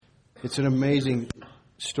It's an amazing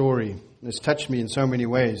story. It's touched me in so many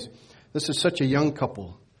ways. This is such a young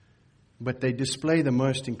couple, but they display the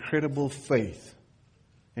most incredible faith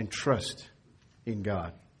and trust in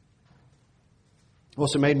God.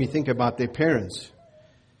 Also made me think about their parents.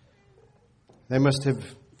 They must have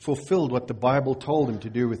fulfilled what the Bible told them to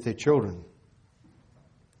do with their children.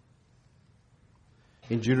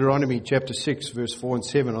 In Deuteronomy chapter 6, verse 4 and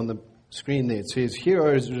 7 on the screen there, it says, "Hear,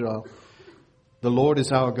 O Israel, the Lord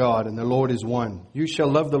is our God, and the Lord is one. You shall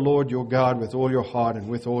love the Lord your God with all your heart and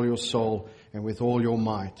with all your soul and with all your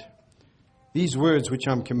might. These words which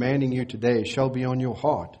I'm commanding you today shall be on your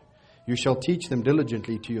heart. You shall teach them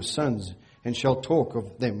diligently to your sons, and shall talk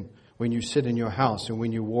of them when you sit in your house, and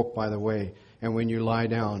when you walk by the way, and when you lie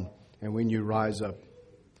down, and when you rise up."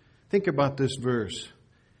 Think about this verse,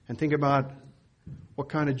 and think about what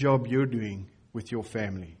kind of job you're doing with your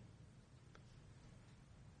family.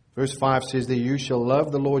 Verse 5 says that you shall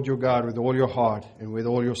love the Lord your God with all your heart, and with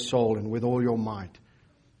all your soul, and with all your might.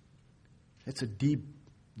 It's a deep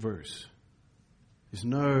verse. There's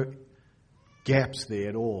no gaps there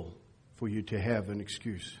at all for you to have an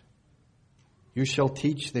excuse. You shall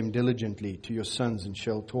teach them diligently to your sons, and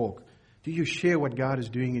shall talk. Do you share what God is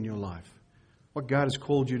doing in your life? What God has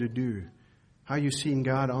called you to do? How you've seen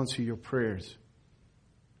God answer your prayers?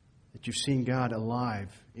 That you've seen God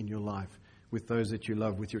alive in your life with those that you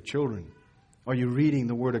love, with your children? Are you reading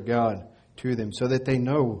the Word of God to them so that they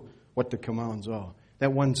know what the commands are?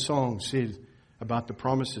 That one song says about the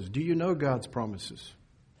promises. Do you know God's promises?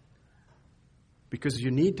 Because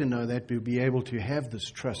you need to know that to be able to have this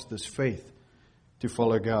trust, this faith to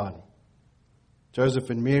follow God. Joseph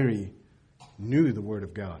and Mary knew the Word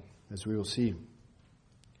of God, as we will see.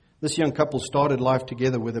 This young couple started life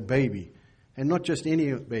together with a baby, and not just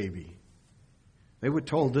any baby. They were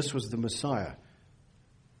told this was the Messiah.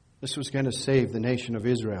 This was going to save the nation of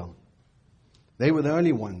Israel. They were the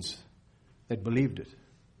only ones that believed it.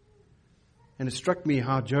 And it struck me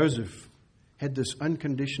how Joseph had this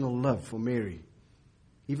unconditional love for Mary.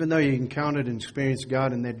 Even though he encountered and experienced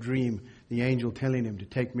God in that dream, the angel telling him to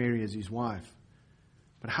take Mary as his wife.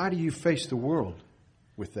 But how do you face the world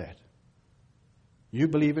with that? You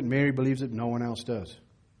believe it, Mary believes it, no one else does.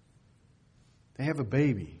 They have a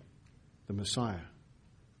baby, the Messiah.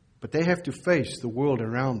 But they have to face the world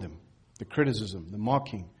around them, the criticism, the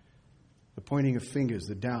mocking, the pointing of fingers,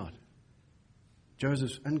 the doubt.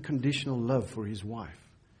 Joseph's unconditional love for his wife.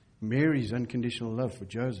 Mary's unconditional love for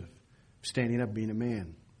Joseph. Standing up, being a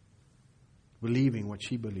man. Believing what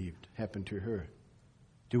she believed happened to her.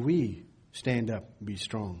 Do we stand up and be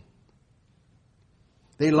strong?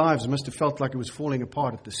 Their lives must have felt like it was falling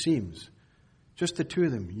apart at the seams. Just the two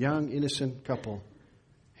of them, young, innocent couple,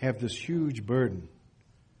 have this huge burden,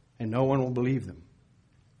 and no one will believe them.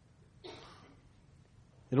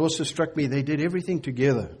 It also struck me they did everything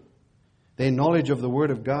together. Their knowledge of the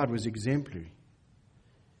Word of God was exemplary.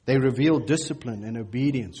 They revealed discipline and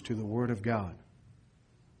obedience to the Word of God.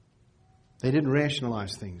 They didn't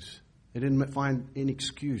rationalize things. They didn't find any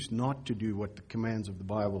excuse not to do what the commands of the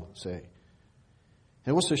Bible say.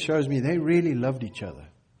 It also shows me they really loved each other.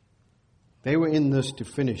 They were in this to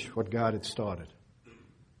finish what God had started.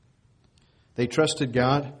 They trusted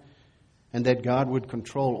God, and that God would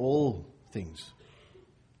control all things,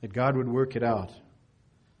 that God would work it out.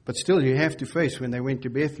 But still, you have to face, when they went to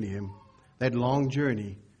Bethlehem, that long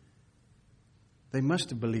journey, they must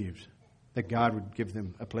have believed that God would give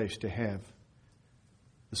them a place to have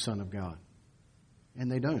the Son of God. And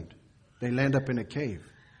they don't. They land up in a cave.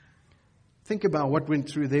 Think about what went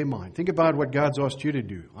through their mind. Think about what God's asked you to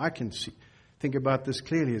do. I can think about this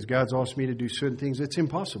clearly as God's asked me to do certain things. It's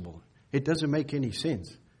impossible. It doesn't make any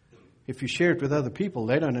sense. If you share it with other people,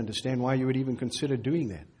 they don't understand why you would even consider doing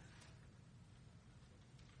that.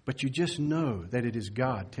 But you just know that it is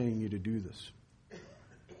God telling you to do this.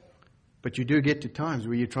 But you do get to times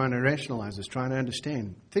where you're trying to rationalize this, trying to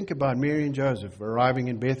understand. Think about Mary and Joseph arriving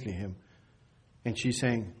in Bethlehem, and she's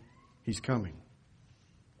saying, "He's coming."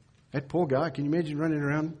 That poor guy, can you imagine running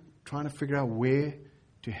around trying to figure out where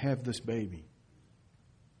to have this baby?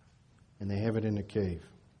 And they have it in a cave.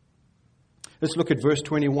 Let's look at verse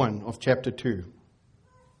 21 of chapter 2.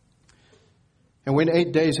 And when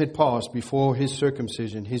 8 days had passed before his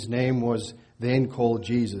circumcision, his name was then called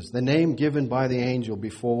Jesus, the name given by the angel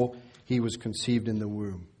before he was conceived in the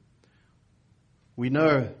womb. We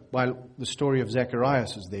know by the story of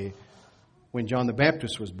Zacharias is there, when John the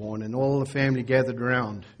Baptist was born, and all the family gathered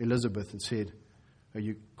around Elizabeth and said, "Are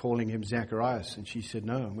you calling him Zacharias?" And she said,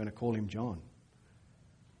 "No, I'm going to call him John."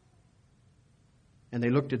 And they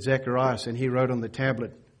looked at Zacharias, and he wrote on the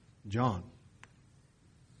tablet, John.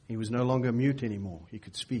 He was no longer mute anymore. He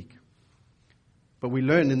could speak. But we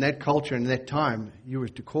learned in that culture, in that time, you were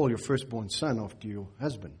to call your firstborn son after your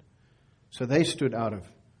husband. So they stood out of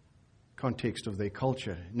context of their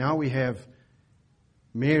culture. Now we have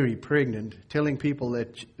Mary pregnant, telling people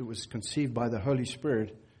that it was conceived by the Holy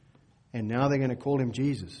Spirit, and now they're going to call him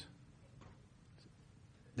Jesus.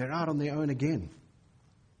 They're out on their own again.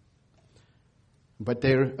 But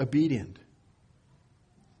they're obedient.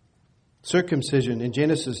 Circumcision, in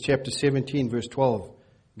Genesis chapter 17, verse 12,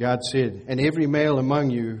 God said, "And every male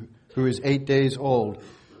among you who is 8 days old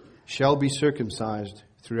shall be circumcised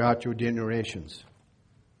throughout your generations."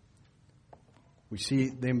 We see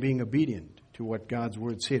them being obedient to what God's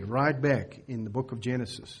word said right back in the book of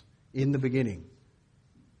Genesis, in the beginning.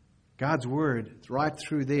 God's word, right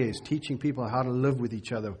through there, is teaching people how to live with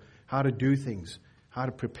each other, how to do things, how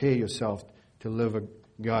to prepare yourself to live a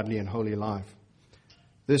godly and holy life.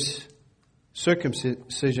 This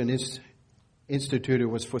circumcision is instituted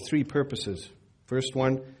was for three purposes. First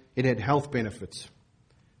one, it had health benefits.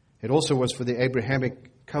 It also was for the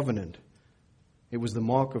Abrahamic covenant. It was the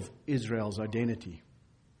mark of Israel's identity.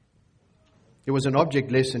 It was an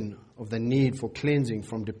object lesson of the need for cleansing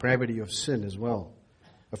from depravity of sin as well.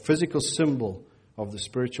 A physical symbol of the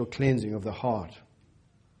spiritual cleansing of the heart.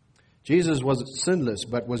 Jesus was sinless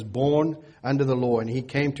but was born under the law, and he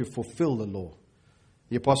came to fulfill the law.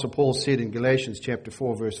 The Apostle Paul said in Galatians chapter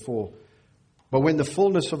 4, verse 4, "But when the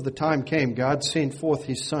fullness of the time came, God sent forth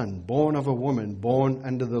his Son, born of a woman, born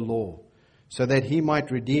under the law, so that he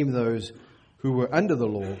might redeem those who were under the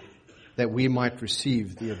law, that we might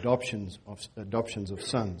receive the adoptions of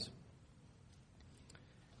sons."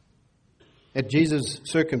 At Jesus'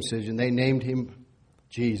 circumcision, they named him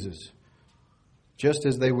Jesus, just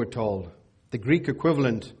as they were told. The Greek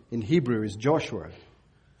equivalent in Hebrew is Joshua,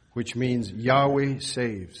 which means Yahweh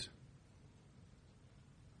saves.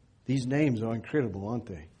 These names are incredible, aren't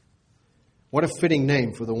they? What a fitting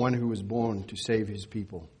name for the one who was born to save his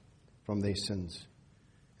people from their sins.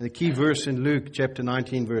 And the key verse in Luke chapter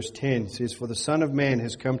 19, verse 10 says, "For the Son of Man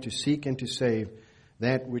has come to seek and to save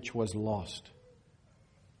that which was lost."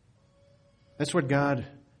 That's what God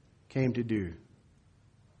came to do.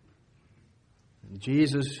 And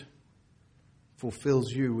Jesus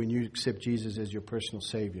fulfills you when you accept Jesus as your personal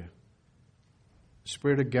Savior. The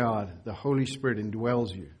Spirit of God, the Holy Spirit,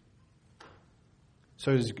 indwells you.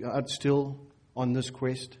 So is God still on this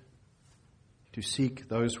quest to seek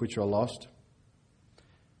those which are lost?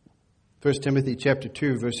 1 Timothy chapter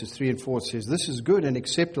 2, verses 3 and 4 says, "This is good and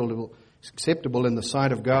acceptable in the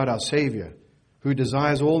sight of God our Savior, who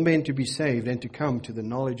desires all men to be saved and to come to the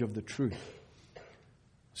knowledge of the truth."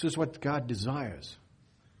 This is what God desires.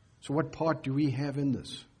 So what part do we have in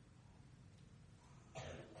this?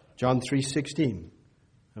 John 3:16,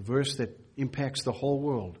 a verse that impacts the whole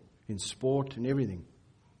world in sport and everything.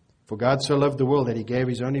 "For God so loved the world that he gave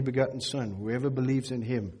his only begotten Son. Whoever believes in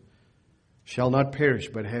him shall not perish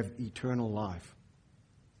but have eternal life."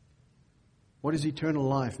 What does eternal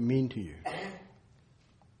life mean to you?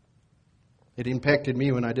 It impacted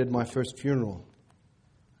me when I did my first funeral.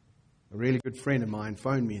 A really good friend of mine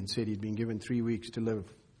phoned me and said he'd been given 3 weeks to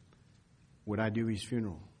live. Would I do his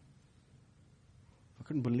funeral? I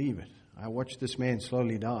couldn't believe it. I watched this man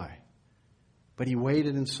slowly die. But he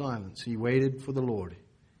waited in silence. He waited for the Lord.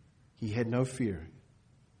 He had no fear.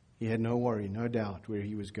 He had no worry, no doubt where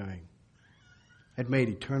he was going. It made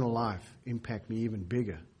eternal life impact me even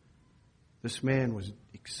bigger. This man was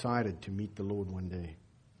excited to meet the Lord one day.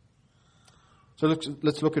 So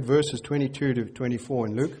let's look at verses 22 to 24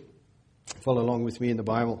 in Luke. Follow along with me in the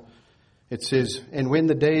Bible. It says, "And when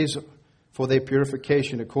the days for their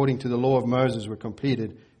purification according to the law of Moses were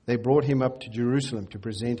completed, they brought him up to Jerusalem to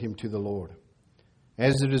present him to the Lord.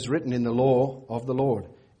 As it is written in the law of the Lord,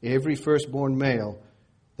 every firstborn male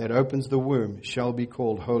that opens the womb shall be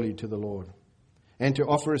called holy to the Lord, and to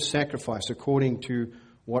offer a sacrifice according to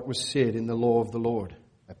what was said in the law of the Lord,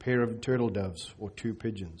 a pair of turtle doves or 2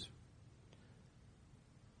 pigeons."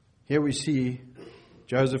 Here we see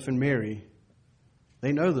Joseph and Mary.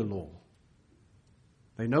 They know the law.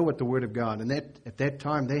 They know what the Word of God, and at that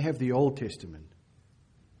time they have the Old Testament.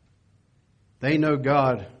 They know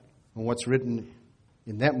God and what's written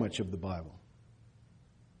in that much of the Bible.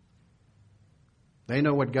 They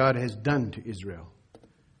know what God has done to Israel.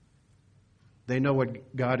 They know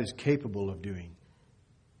what God is capable of doing.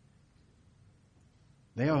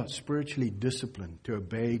 They are spiritually disciplined to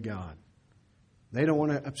obey God. They don't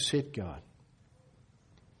want to upset God.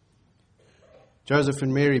 Joseph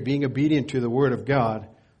and Mary, being obedient to the Word of God,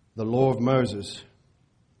 the law of Moses,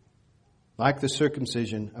 like the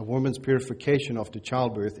circumcision, a woman's purification after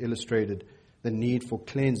childbirth illustrated the need for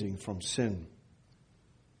cleansing from sin.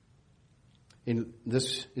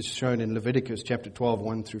 This is shown in Leviticus chapter 12,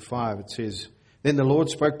 1 through 5. It says, Then the Lord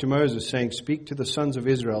spoke to Moses, saying, Speak to the sons of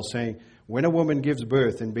Israel, saying, When a woman gives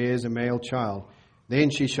birth and bears a male child, then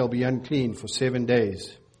she shall be unclean for 7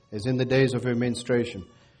 days, as in the days of her menstruation.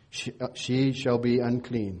 She shall be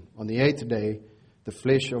unclean. On the 8th day, the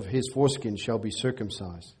flesh of his foreskin shall be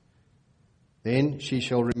circumcised. Then she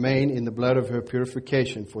shall remain in the blood of her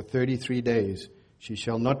purification for 33 days. She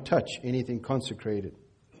shall not touch anything consecrated,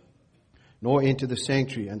 nor enter the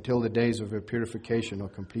sanctuary until the days of her purification are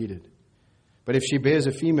completed. But if she bears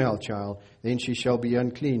a female child, then she shall be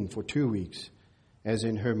unclean for 2 weeks, as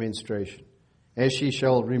in her menstruation, as she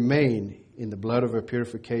shall remain in the blood of her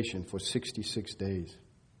purification for 66 days.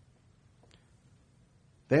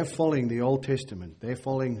 They're following the Old Testament. They're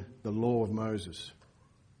following the law of Moses.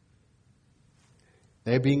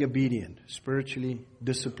 They're being obedient, spiritually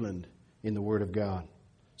disciplined in the Word of God.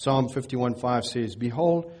 Psalm 51:5 says,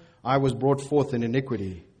 Behold, I was brought forth in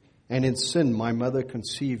iniquity, and in sin my mother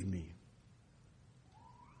conceived me.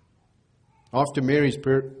 After Mary's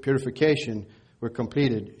purification were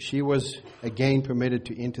completed, she was again permitted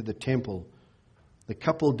to enter the temple. The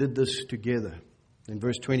couple did this together. In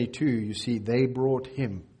verse 22, you see, they brought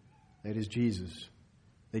him, that is Jesus.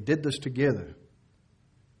 They did this together.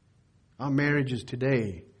 Our marriages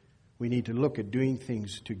today, we need to look at doing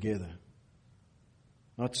things together.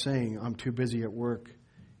 Not saying, I'm too busy at work,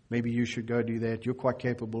 maybe you should go do that, you're quite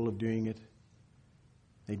capable of doing it.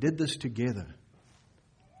 They did this together.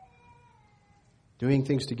 Doing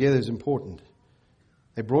things together is important.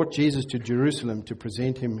 They brought Jesus to Jerusalem to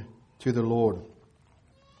present him to the Lord.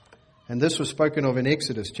 And this was spoken of in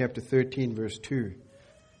Exodus chapter 13, verse 2.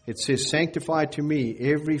 It says, Sanctify to me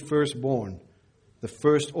every firstborn, the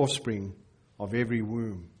first offspring of every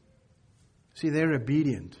womb. See, they're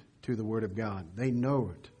obedient to the Word of God. They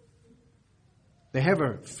know it. They have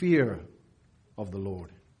a fear of the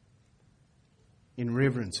Lord, in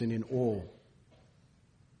reverence and in awe.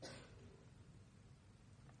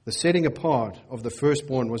 The setting apart of the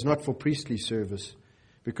firstborn was not for priestly service,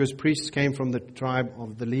 because priests came from the tribe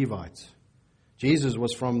of the Levites. Jesus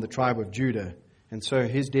was from the tribe of Judah, and so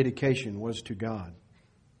his dedication was to God.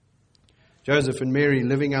 Joseph and Mary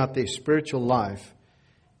living out their spiritual life,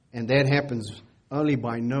 and that happens only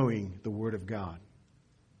by knowing the Word of God.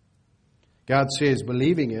 God says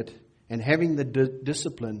believing it and having the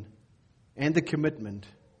discipline and the commitment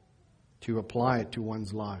to apply it to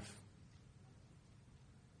one's life.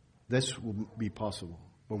 This will be possible.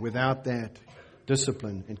 But without that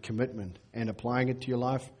discipline and commitment and applying it to your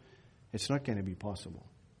life, it's not going to be possible.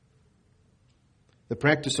 The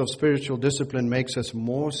practice of spiritual discipline makes us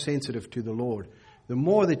more sensitive to the Lord. The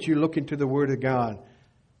more that you look into the Word of God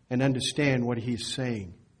and understand what He's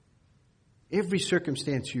saying, every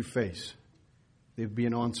circumstance you face, there'll be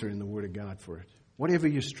an answer in the Word of God for it. Whatever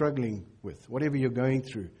you're struggling with, whatever you're going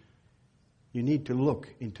through, you need to look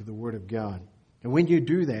into the Word of God. And when you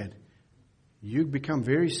do that, you become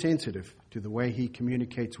very sensitive to the way He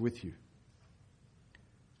communicates with you.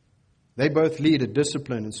 They both lead a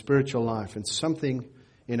disciplined and spiritual life, and something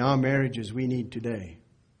in our marriages we need today.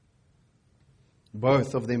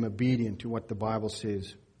 Both of them obedient to what the Bible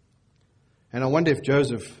says. And I wonder if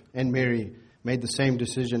Joseph and Mary made the same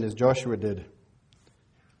decision as Joshua did.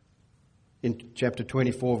 In chapter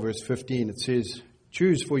 24, verse 15, it says,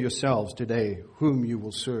 Choose for yourselves today whom you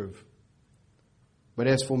will serve. But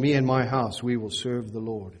as for me and my house, we will serve the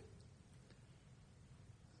Lord.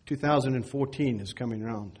 2014 is coming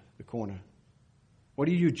around the corner. What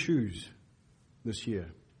do you choose this year?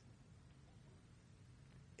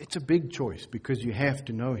 It's a big choice because you have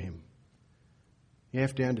to know Him. You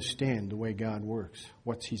have to understand the way God works.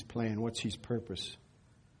 What's His plan? What's His purpose?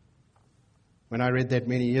 When I read that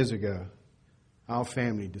many years ago, our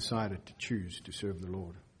family decided to choose to serve the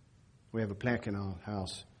Lord. We have a plaque in our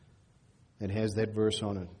house that has that verse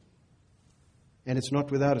on it. And it's not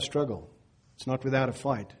without a struggle. It's not without a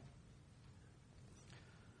fight.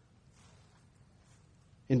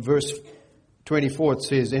 In verse 24 it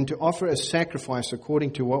says, And to offer a sacrifice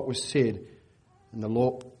according to what was said in the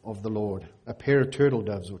law of the Lord, a pair of turtle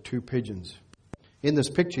doves or 2 pigeons. In this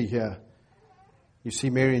picture here, you see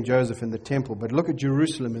Mary and Joseph in the temple, but look at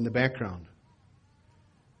Jerusalem in the background.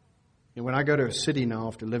 And when I go to a city now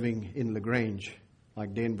after living in LaGrange,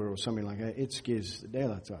 like Denver or something like that, it scares the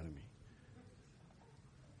daylights out of me.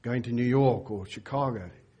 Going to New York or Chicago,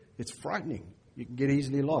 it's frightening. You can get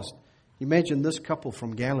easily lost. Imagine this couple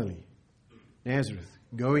from Galilee, Nazareth,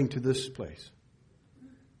 going to this place.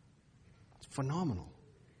 It's phenomenal.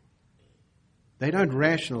 They don't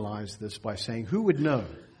rationalize this by saying, who would know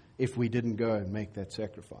if we didn't go and make that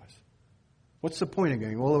sacrifice? What's the point of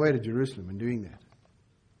going all the way to Jerusalem and doing that?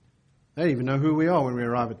 They don't even know who we are when we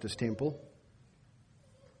arrive at this temple.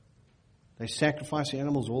 They sacrifice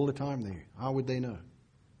animals all the time there. How would they know?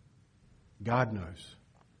 God knows.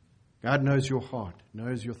 God knows your heart,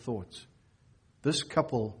 knows your thoughts. This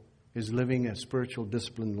couple is living a spiritual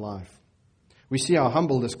disciplined life. We see how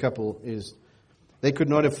humble this couple is. They could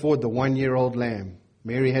not afford the 1-year-old lamb.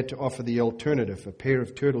 Mary had to offer the alternative, a pair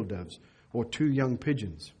of turtle doves or 2 young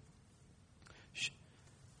pigeons.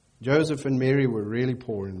 Joseph and Mary were really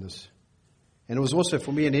poor in this. And it was also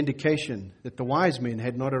for me an indication that the wise men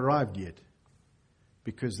had not arrived yet,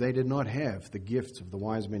 because they did not have the gifts of the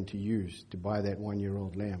wise men to use to buy that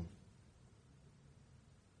 1-year-old lamb.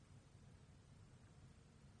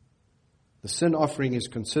 The sin offering is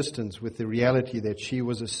consistent with the reality that she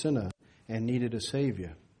was a sinner and needed a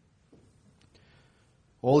Savior.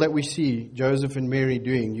 All that we see Joseph and Mary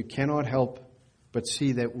doing, you cannot help but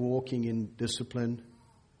see that walking in discipline.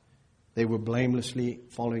 They were blamelessly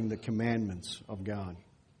following the commandments of God.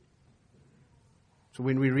 So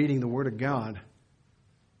when we're reading the Word of God,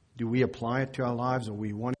 do we apply it to our lives, or are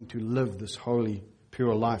we wanting to live this holy,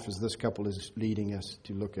 pure life as this couple is leading us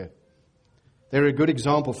to look at? They're a good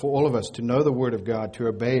example for all of us to know the Word of God, to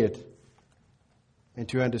obey it, and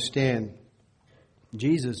to understand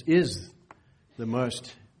Jesus is the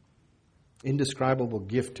most indescribable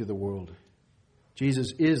gift to the world.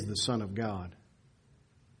 Jesus is the Son of God.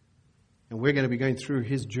 And we're going to be going through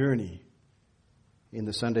His journey in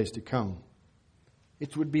the Sundays to come.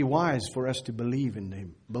 It would be wise for us to believe in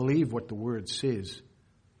Him, believe what the Word says,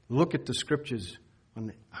 look at the Scriptures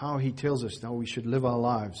on how He tells us how we should live our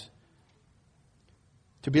lives.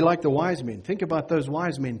 To be like the wise men. Think about those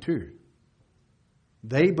wise men too.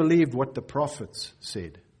 They believed what the prophets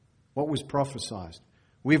said, what was prophesied.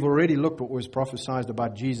 We've already looked what was prophesied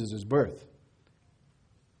about Jesus' birth.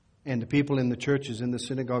 And the people in the churches, in the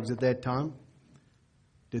synagogues at that time,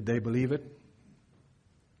 did they believe it?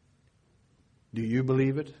 Do you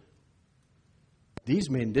believe it?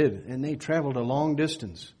 These men did, and they traveled a long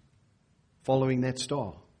distance following that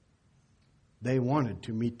star. They wanted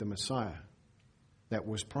to meet the Messiah that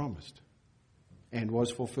was promised and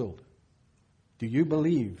was fulfilled. Do you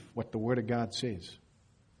believe what the Word of God says?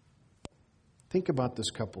 Think about this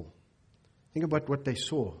couple. Think about what they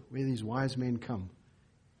saw, where these wise men come.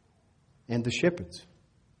 And the shepherds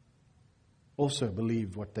also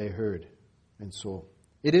believed what they heard and saw.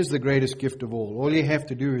 It is the greatest gift of all. All you have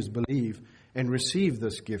to do is believe and receive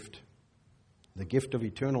this gift, the gift of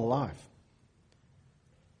eternal life.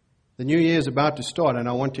 The new year is about to start, and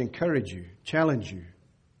I want to encourage you, challenge you,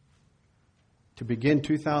 to begin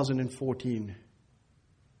 2014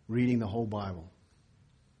 reading the whole Bible.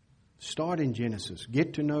 Start in Genesis.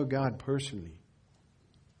 Get to know God personally.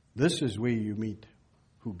 This is where you meet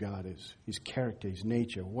who God is, His character, His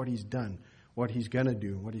nature, what He's done, what He's going to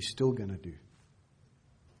do, what He's still going to do.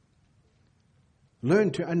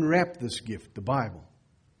 Learn to unwrap this gift, the Bible.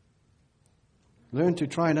 Learn to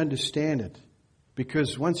try and understand it.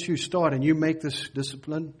 Because once you start and you make this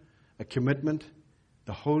discipline a commitment,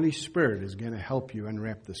 the Holy Spirit is going to help you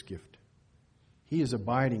unwrap this gift. He is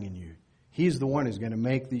abiding in you. He's the one who's going to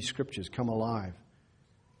make these scriptures come alive.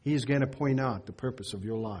 He is going to point out the purpose of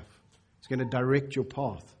your life. He's going to direct your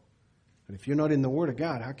path. But if you're not in the Word of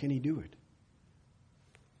God, how can He do it?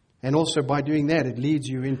 And also by doing that, it leads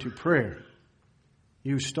you into prayer.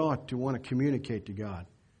 You start to want to communicate to God.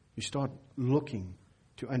 You start looking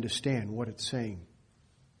to understand what it's saying.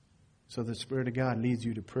 So the Spirit of God leads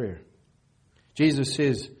you to prayer. Jesus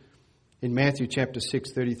says in Matthew chapter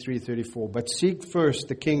 6, 33, 34, "But seek first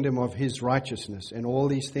the kingdom of His righteousness, and all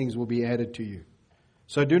these things will be added to you.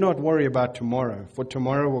 So do not worry about tomorrow, for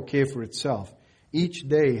tomorrow will care for itself. Each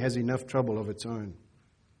day has enough trouble of its own."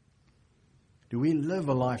 Do we live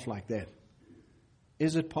a life like that?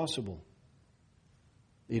 Is it possible?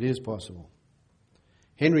 It is possible.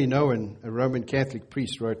 Henry Nouwen, a Roman Catholic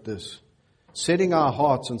priest, wrote this: "Setting our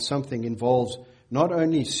hearts on something involves not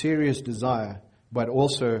only serious desire, but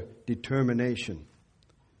also determination.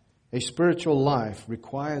 A spiritual life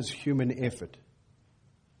requires human effort.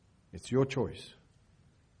 It's your choice.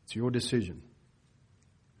 It's your decision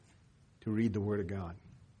to read the Word of God,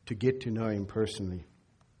 to get to know Him personally.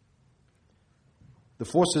 The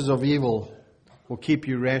forces of evil will keep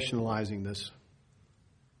you rationalizing this.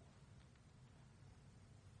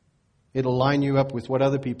 It'll line you up with what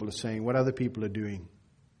other people are saying, what other people are doing.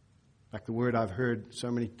 Like the word I've heard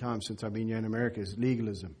so many times since I've been here in America is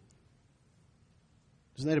legalism.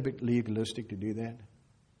 Isn't that a bit legalistic to do that?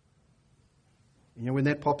 You know, when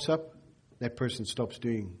that pops up, that person stops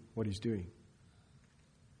doing what he's doing.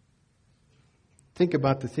 Think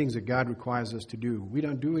about the things that God requires us to do. We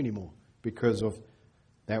don't do anymore because of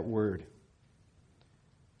that word.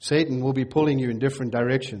 Satan will be pulling you in different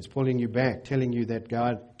directions, pulling you back, telling you that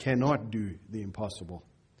God cannot do the impossible.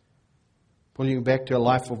 Pulling you back to a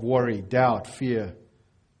life of worry, doubt, fear.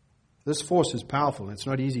 This force is powerful. It's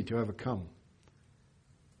not easy to overcome.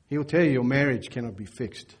 He will tell you your marriage cannot be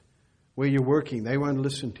fixed. Where you're working, they won't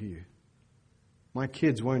listen to you. My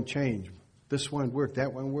kids won't change. This won't work,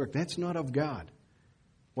 that won't work. That's not of God.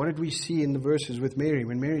 What did we see in the verses with Mary?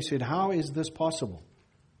 When Mary said, "How is this possible?"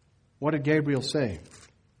 What did Gabriel say?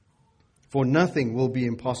 For nothing will be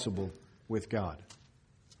impossible with God.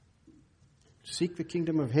 Seek the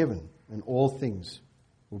kingdom of heaven, and all things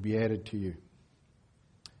will be added to you.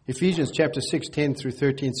 Ephesians chapter 6, 10 through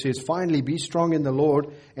 13 says, "Finally, be strong in the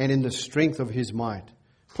Lord and in the strength of His might.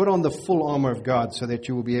 Put on the full armor of God so that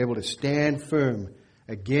you will be able to stand firm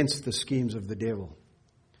against the schemes of the devil.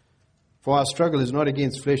 For our struggle is not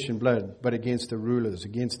against flesh and blood, but against the rulers,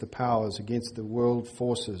 against the powers, against the world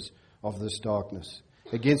forces of this darkness,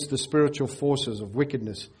 against the spiritual forces of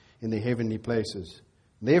wickedness in the heavenly places.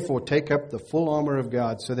 Therefore, take up the full armor of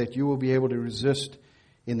God so that you will be able to resist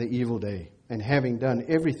in the evil day, and having done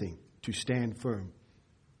everything, to stand firm."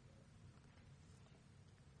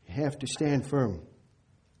 You have to stand firm.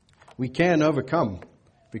 We can overcome,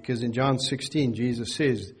 because in John 16, Jesus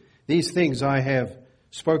says, "These things I have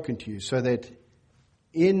spoken to you, so that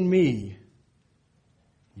in me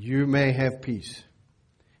you may have peace.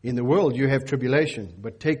 In the world you have tribulation,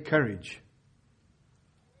 but take courage.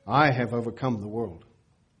 I have overcome the world."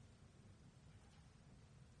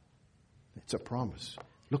 It's a promise.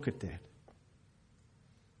 Look at that.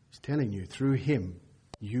 He's telling you, through Him,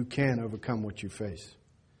 you can overcome what you face.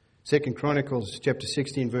 2 Chronicles chapter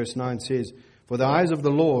 16 verse 9 says, "For the eyes of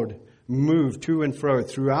the Lord move to and fro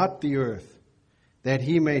throughout the earth, that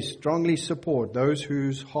He may strongly support those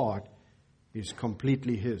whose heart is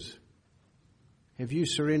completely His." Have you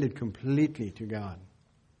surrendered completely to God?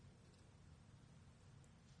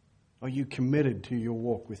 Are you committed to your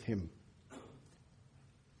walk with Him?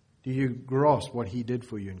 Do you grasp what He did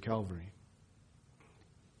for you in Calvary?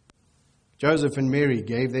 Joseph and Mary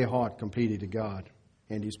gave their heart completely to God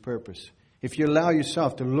and His purpose. If you allow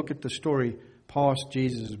yourself to look at the story past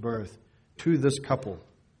Jesus' birth to this couple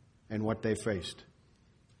and what they faced,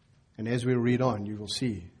 and as we read on, you will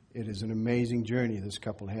see it is an amazing journey this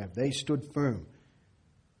couple have. They stood firm.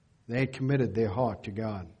 They had committed their heart to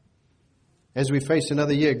God. As we face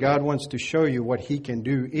another year, God wants to show you what He can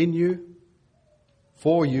do in you,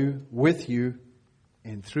 for you, with you,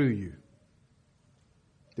 and through you.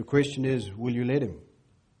 The question is, will you let Him?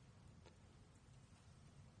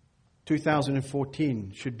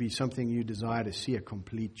 2014 should be something you desire to see a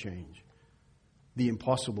complete change. The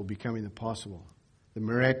impossible becoming the possible. The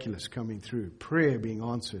miraculous coming through. Prayer being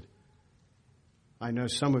answered. I know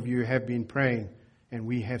some of you have been praying, and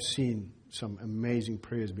we have seen some amazing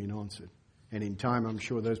prayers being answered. And in time, I'm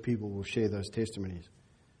sure those people will share those testimonies.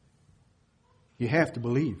 You have to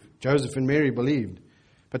believe. Joseph and Mary believed.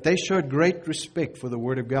 But they showed great respect for the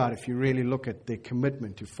Word of God if you really look at their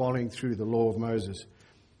commitment to following through the law of Moses.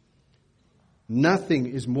 Nothing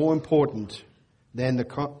is more important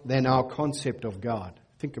than our concept of God.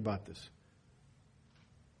 Think about this.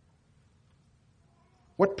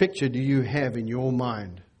 What picture do you have in your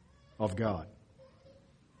mind of God?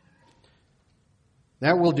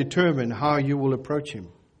 That will determine how you will approach Him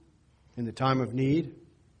in the time of need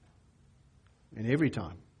and every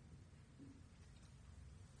time.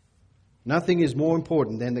 Nothing is more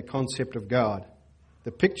important than the concept of God.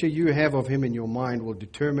 The picture you have of Him in your mind will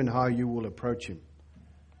determine how you will approach Him.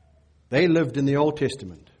 They lived in the Old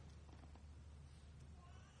Testament.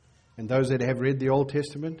 And those that have read the Old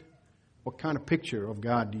Testament, what kind of picture of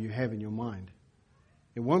God do you have in your mind?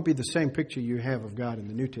 It won't be the same picture you have of God in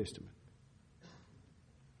the New Testament.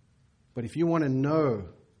 But if you want to know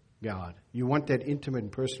God, you want that intimate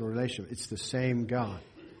and personal relationship, it's the same God.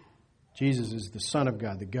 Jesus is the Son of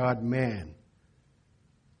God, the God-man.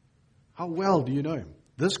 How well do you know Him?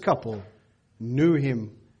 This couple knew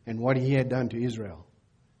Him and what He had done to Israel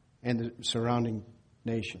and the surrounding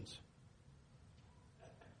nations.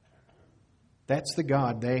 That's the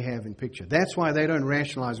God they have in picture. That's why they don't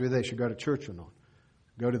rationalize whether they should go to church or not,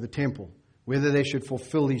 go to the temple, whether they should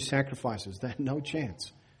fulfill these sacrifices. They have no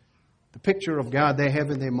chance. The picture of God they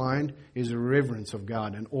have in their mind is a reverence of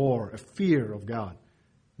God, an awe, a fear of God.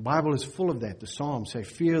 The Bible is full of that. The Psalms say,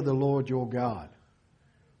 "Fear the Lord your God,"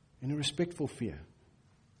 in a respectful fear.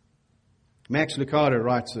 Max Lucado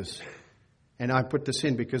writes this, and I put this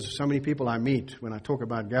in because so many people I meet when I talk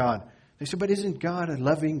about God, they say, "But isn't God a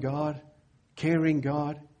loving God, caring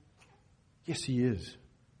God?" Yes, He is.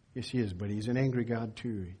 Yes, He is. But He's an angry God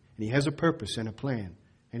too. And He has a purpose and a plan.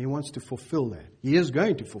 And He wants to fulfill that. He is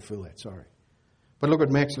going to fulfill that, But look at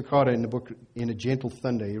Max Lucado in the book, In a Gentle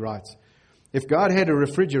Thunder. He writes, if God had a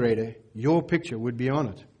refrigerator, your picture would be on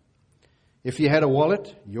it. If He had a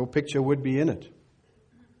wallet, your picture would be in it.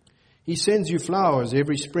 He sends you flowers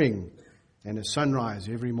every spring and a sunrise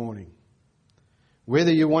every morning.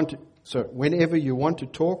 Whenever you want to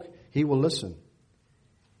talk, He will listen.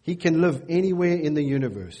 He can live anywhere in the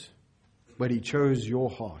universe, but He chose your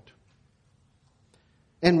heart.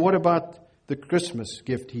 And what about the Christmas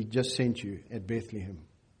gift He just sent you at Bethlehem?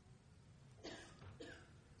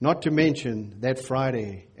 Not to mention that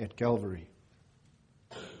Friday at Calvary.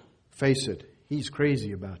 Face it, He's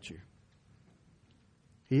crazy about you.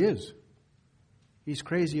 He is. He's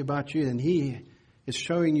crazy about you, and He is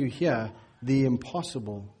showing you here the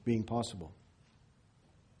impossible being possible.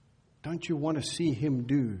 Don't you want to see Him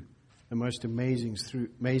do the most amazing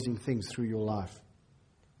things through your life?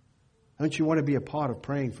 Don't you want to be a part of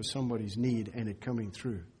praying for somebody's need and it coming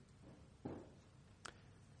through?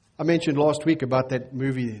 I mentioned last week about that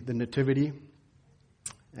movie, The Nativity,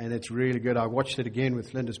 and it's really good. I watched it again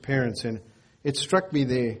with Linda's parents, and it struck me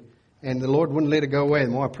there, and the Lord wouldn't let it go away.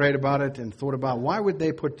 The more I prayed about it and thought about why would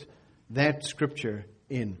they put that scripture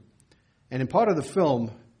in? And in part of the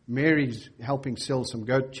film, Mary's helping sell some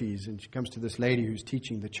goat cheese, and she comes to this lady who's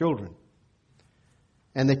teaching the children.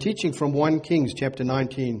 And they're teaching from 1 Kings chapter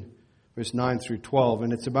 19, verse 9 through 12,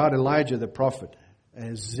 and it's about Elijah the prophet,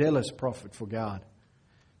 a zealous prophet for God.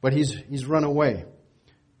 But he's run away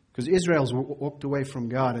because Israel's walked away from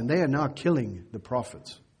God, and they are now killing the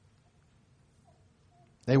prophets.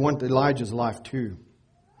 They want Elijah's life too.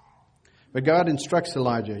 But God instructs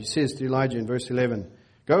Elijah. He says to Elijah in verse 11,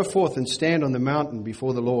 go forth and stand on the mountain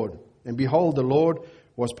before the Lord. And behold, the Lord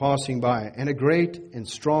was passing by, and a great and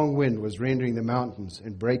strong wind was rending the mountains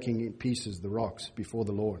and breaking in pieces the rocks before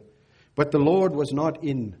the Lord. But the Lord was not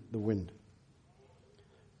in the wind.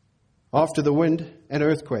 After the wind, an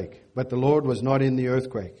earthquake, but the Lord was not in the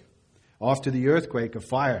earthquake. After the earthquake, a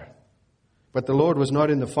fire, but the Lord was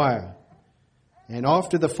not in the fire. And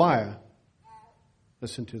after the fire,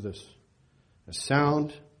 listen to this, a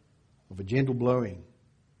sound of a gentle blowing.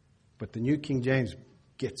 But the New King James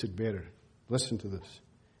gets it better. Listen to this.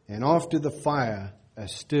 And after the fire, a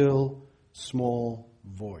still small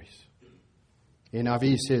voice.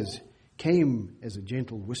 NIV says, came as a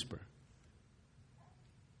gentle whisper.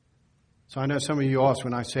 So I know some of you ask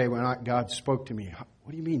when I say, God spoke to me.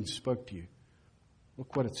 What do you mean spoke to you?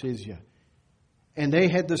 Look what it says here. And they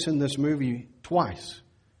had this in this movie twice.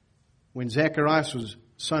 When Zacharias'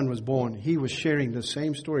 son was born, he was sharing the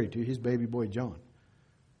same story to his baby boy John.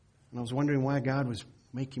 And I was wondering why God was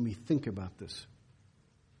making me think about this.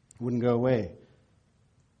 It wouldn't go away.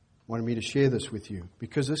 Wanted me to share this with you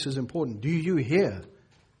because this is important. Do you hear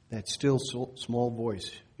that still small voice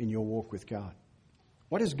in your walk with God?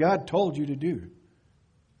 What has God told you to do?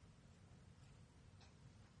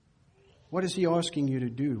 What is He asking you to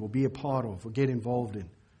do or be a part of or get involved in?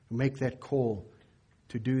 Or make that call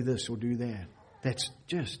to do this or do that. That's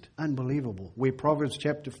just unbelievable. Where Proverbs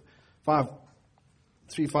chapter 5,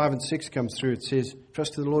 3, 5, and 6 comes through, it says,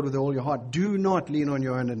 trust in the Lord with all your heart. Do not lean on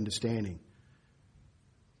your own understanding.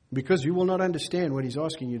 Because you will not understand what He's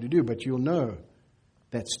asking you to do, but you'll know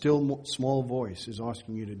that still small voice is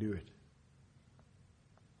asking you to do it.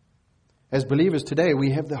 As believers today,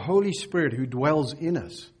 we have the Holy Spirit who dwells in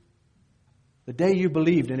us. The day you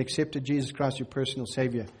believed and accepted Jesus Christ, your personal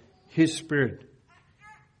Savior, His Spirit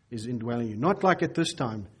is indwelling you. Not like at this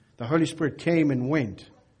time. The Holy Spirit came and went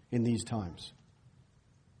in these times.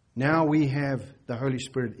 Now we have the Holy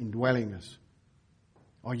Spirit indwelling us.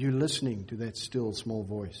 Are you listening to that still small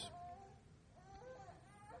voice?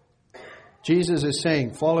 Jesus is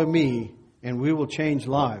saying, follow me and we will change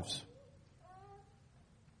lives.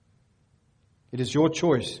 It is your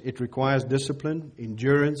choice. It requires discipline,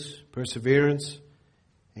 endurance, perseverance,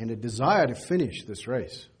 and a desire to finish this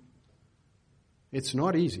race. It's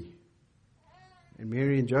not easy. And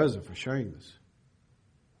Mary and Joseph are showing this.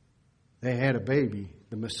 They had a baby,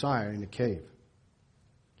 the Messiah, in a cave.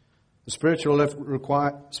 The spiritual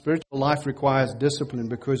life requires discipline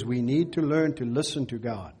because we need to learn to listen to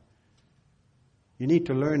God. You need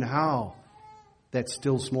to learn how that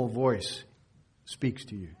still small voice speaks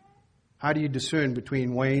to you. How do you discern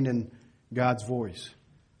between Wayne and God's voice?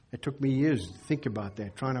 It took me years to think about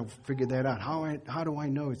that, trying to figure that out. How do I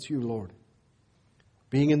know it's you, Lord?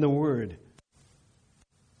 Being in the Word.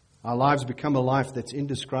 Our lives become a life that's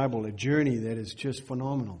indescribable, a journey that is just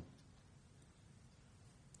phenomenal.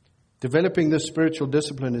 Developing this spiritual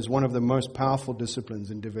discipline is one of the most powerful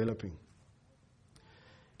disciplines in developing.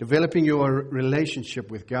 Developing your relationship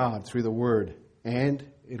with God through the Word, and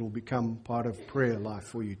it will become part of prayer life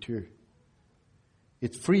for you too.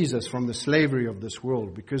 It frees us from the slavery of this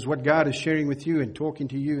world, because what God is sharing with you and talking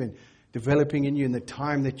to you and developing in you in the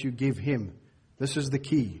time that you give Him, this is the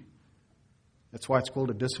key. That's why it's called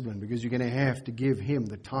a discipline, because you're going to have to give Him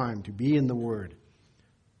the time to be in the Word.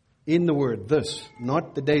 In the Word, this,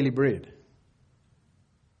 not the daily bread.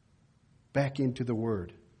 Back into the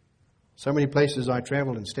Word. So many places I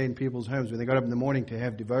traveled and stayed in people's homes when they got up in the morning to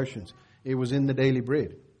have devotions. It was in the daily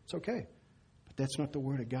bread. It's okay. But that's not the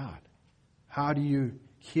Word of God. How do you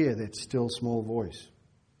hear that still small voice?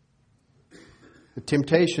 The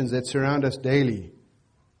temptations that surround us daily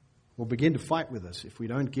will begin to fight with us if we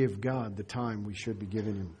don't give God the time we should be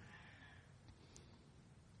giving Him.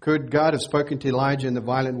 Could God have spoken to Elijah in the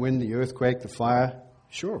violent wind, the earthquake, the fire?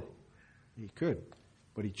 Sure, He could.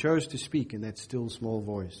 But He chose to speak in that still small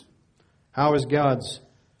voice. How is God's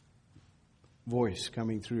voice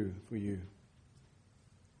coming through for you?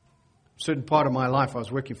 A certain part of my life, I was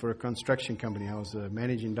working for a construction company. I was the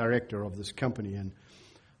managing director of this company, and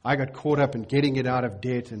I got caught up in getting it out of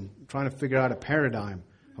debt and trying to figure out a paradigm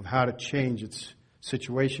of how to change its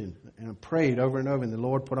situation. And I prayed over and over, and the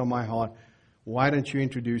Lord put on my heart, why don't you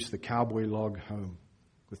introduce the cowboy log home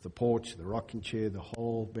with the porch, the rocking chair, the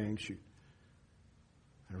whole bang shoot?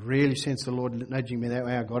 I really sensed the Lord nudging me that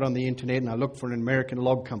way. I got on the internet and I looked for an American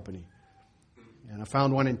log company. And I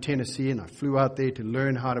found one in Tennessee, and I flew out there to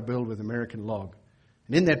learn how to build with American log.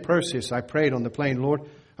 And in that process, I prayed on the plane, Lord,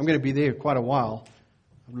 I'm going to be there quite a while.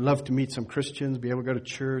 I'd love to meet some Christians, be able to go to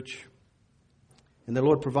church. And the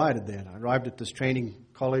Lord provided that. I arrived at this training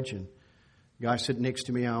college, and the guy sitting next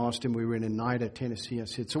to me, I asked him, we were in Oneida, Tennessee. I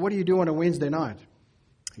said, so what do you do on a Wednesday night?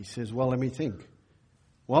 He says, well, let me think.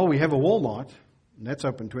 Well, we have a Walmart. And that's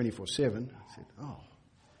open 24/7. I said, oh,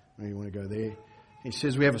 I don't want to go there. He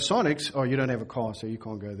says, we have a Sonic's. Oh, you don't have a car, so you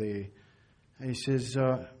can't go there. And he says,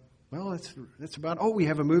 well, that's about, oh, we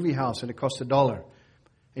have a movie house, and it costs $1.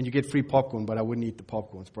 And you get free popcorn, but I wouldn't eat the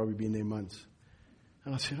popcorn. It's probably been there months.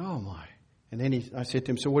 And I said, oh, my. And then I said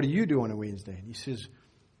to him, so what do you do on a Wednesday? And he says,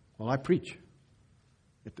 well, I preach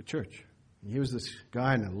at the church. And he was this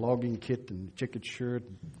guy in a logging kit and a checkered shirt,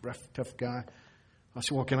 rough, tough guy. I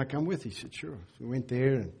said, well, can I come with? He said, sure. So we went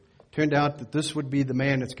there, and it turned out that this would be the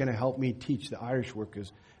man that's going to help me teach the Irish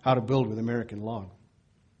workers how to build with American log.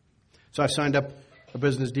 So I signed up a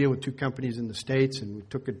business deal with 2 companies in the States, and we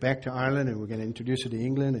took it back to Ireland, and we're going to introduce it to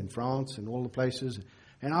England and France and all the places.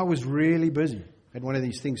 And I was really busy. I had one of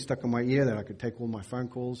these things stuck in my ear that I could take all my phone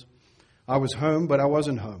calls. I was home, but I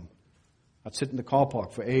wasn't home. I'd sit in the car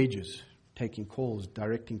park for ages, taking calls,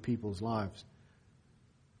 directing people's lives.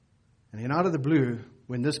 And then out of the blue,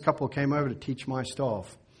 when this couple came over to teach my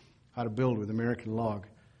staff how to build with American log,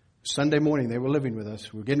 Sunday morning they were living with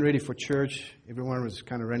us. We were getting ready for church. Everyone was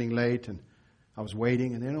kind of running late, and I was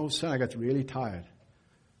waiting. And then all of a sudden I got really tired.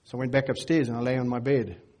 So I went back upstairs and I lay on my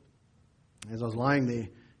bed. As I was lying there,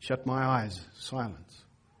 shut my eyes, silence.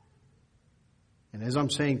 And as I'm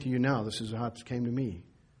saying to you now, this is how it came to me.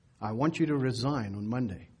 I want you to resign on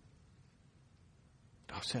Monday.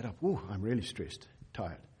 I sat up. Ooh, I'm really stressed,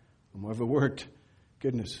 tired. I'm overworked.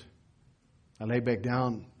 Goodness. I lay back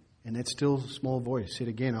down, and that still small voice said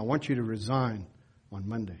again, I want you to resign on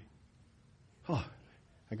Monday. Oh,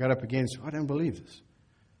 I got up again, so I don't believe this.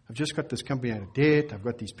 I've just got this company out of debt. I've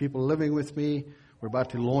got these people living with me. We're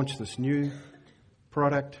about to launch this new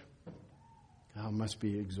product. I must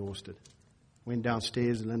be exhausted. Went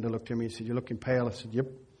downstairs, and Linda looked at me and said, you're looking pale. I said, yep,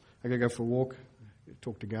 I got to go for a walk,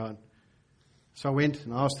 talk to God. So I went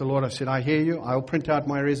and asked the Lord, I said, I hear you. I'll print out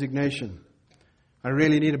my resignation. I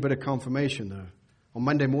really need a bit of confirmation, though. On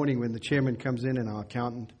Monday morning when the chairman comes in and our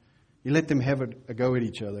accountant, you let them have a go at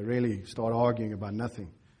each other, really start arguing about nothing.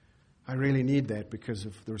 I really need that because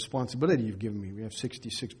of the responsibility you've given me. We have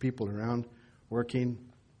 66 people around working.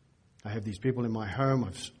 I have these people in my home.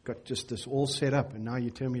 I've got just this all set up, and now you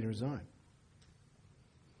tell me to resign.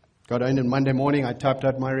 Got in, and Monday morning I typed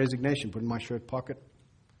out my resignation, put it in my shirt pocket.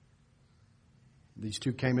 These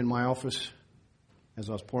 2 came in my office. As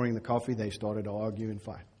I was pouring the coffee, they started to argue and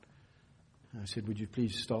fight. I said, would you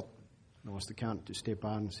please stop? And I asked the accountant to step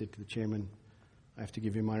out and said to the chairman, I have to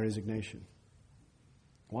give you my resignation.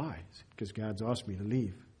 Why? He said, because God's asked me to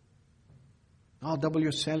leave. I'll double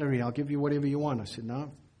your salary. I'll give you whatever you want. I said,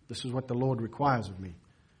 no, this is what the Lord requires of me.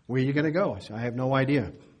 Where are you going to go? I said, I have no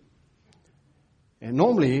idea. And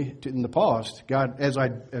normally, in the past, God, as I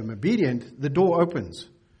am obedient, the door opens.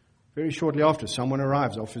 Very shortly after, someone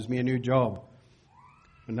arrives, offers me a new job.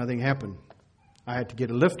 And nothing happened. I had to get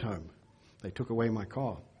a lift home. They took away my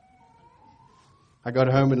car. I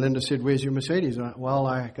got home and Linda said, "Where's your Mercedes?" And well,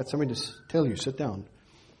 I got something to tell you. Sit down.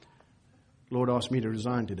 Lord asked me to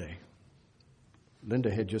resign today.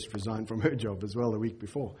 Linda had just resigned from her job as well the week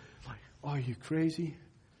before. I'm like, are you crazy?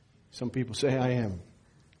 Some people say I am.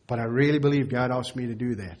 But I really believe God asked me to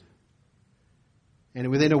do that. And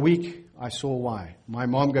within a week, I saw why. My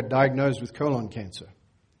mom got diagnosed with colon cancer.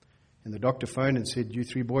 And the doctor phoned and said, "You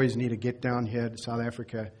 3 boys need to get down here to South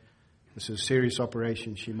Africa. This is a serious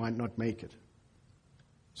operation. She might not make it."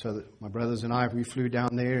 So my brothers and I, we flew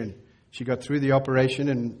down there, and she got through the operation,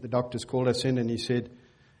 and the doctors called us in, and he said,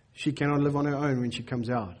 "She cannot live on her own when she comes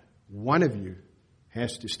out. One of you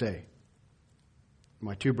has to stay."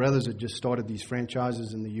 My 2 brothers had just started these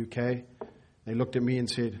franchises in the UK. They looked at me and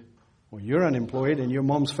said, "Well, you're unemployed and you're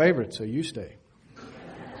Mom's favorite, so you stay."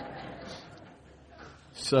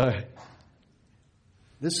 So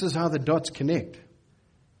this is how the dots connect.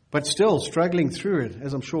 But still struggling through it,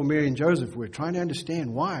 as I'm sure Mary and Joseph were, trying to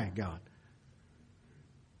understand why, God.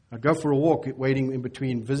 I'd go for a walk, waiting in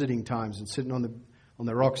between visiting times and sitting on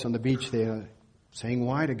the rocks on the beach there, saying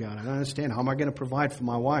why to God. I don't understand. How am I going to provide for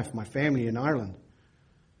my wife, my family in Ireland?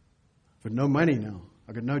 I've got no money now.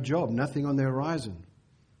 I've got no job, nothing on the horizon.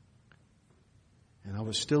 And I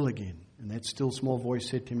was still again. And that still small voice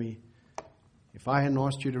said to me, "If I hadn't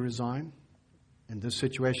asked you to resign, and this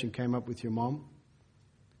situation came up with your mom,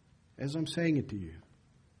 as I'm saying it to you,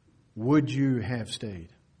 would you have stayed?"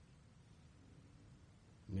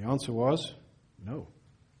 And the answer was, no.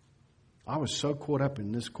 I was so caught up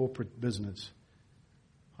in this corporate business.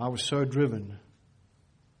 I was so driven.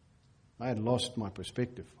 I had lost my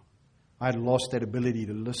perspective. I had lost that ability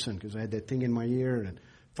to listen because I had that thing in my ear and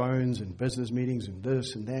phones and business meetings and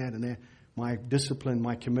this and that and that. My discipline,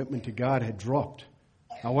 my commitment to God had dropped.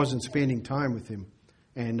 I wasn't spending time with Him.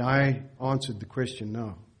 And I answered the question,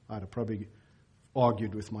 no. I'd have probably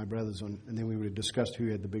argued with my brothers and then we would have discussed who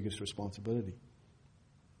had the biggest responsibility.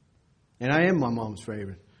 And I am my mom's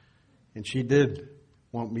favorite. And she did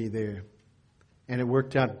want me there. And it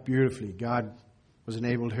worked out beautifully. God was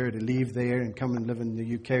enabled her to leave there and come and live in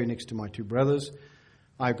the UK next to my 2 brothers.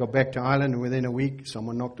 I got back to Ireland, and within a week,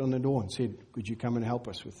 someone knocked on the door and said, "Could you come and help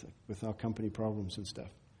us with our company problems and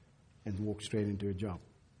stuff?" And walked straight into a job.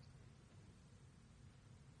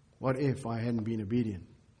 What if I hadn't been obedient?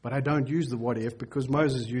 But I don't use the what if because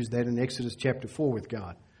Moses used that in Exodus chapter 4 with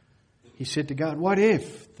God. He said to God, "What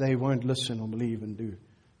if they won't listen or believe and do?"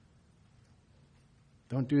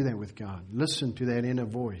 Don't do that with God. Listen to that inner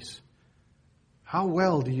voice. How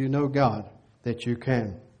well do you know God that you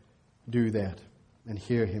can do that and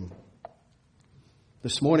hear Him?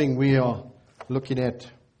 This morning we are looking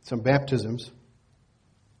at some baptisms.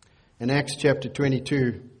 And Acts chapter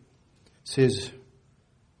 22 says,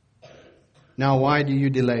 "Now why do you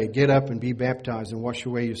delay? Get up and be baptized and wash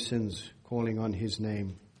away your sins, calling on His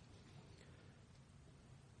name."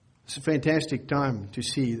 It's a fantastic time to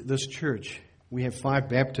see this church. We have 5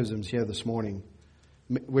 baptisms here this morning.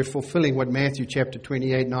 We're fulfilling what Matthew chapter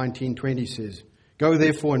 28, 19, 20 says. "Go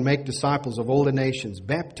therefore and make disciples of all the nations,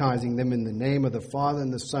 baptizing them in the name of the Father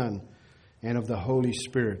and the Son and of the Holy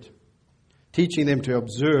Spirit, teaching them to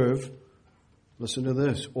observe," listen to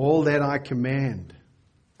this, "all that I command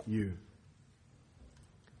you.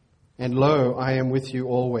 And lo, I am with you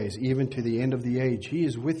always, even to the end of the age." He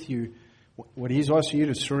is with you. What He's asking you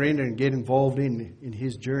to surrender and get involved in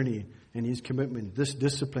His journey and His commitment, this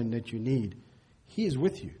discipline that you need, He is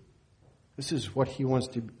with you. This is what He wants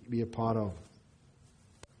to be a part of.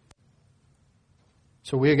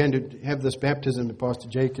 So we're going to have this baptism that Pastor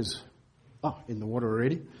Jake is in the water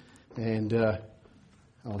already. And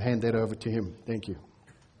I'll hand that over to him. Thank you.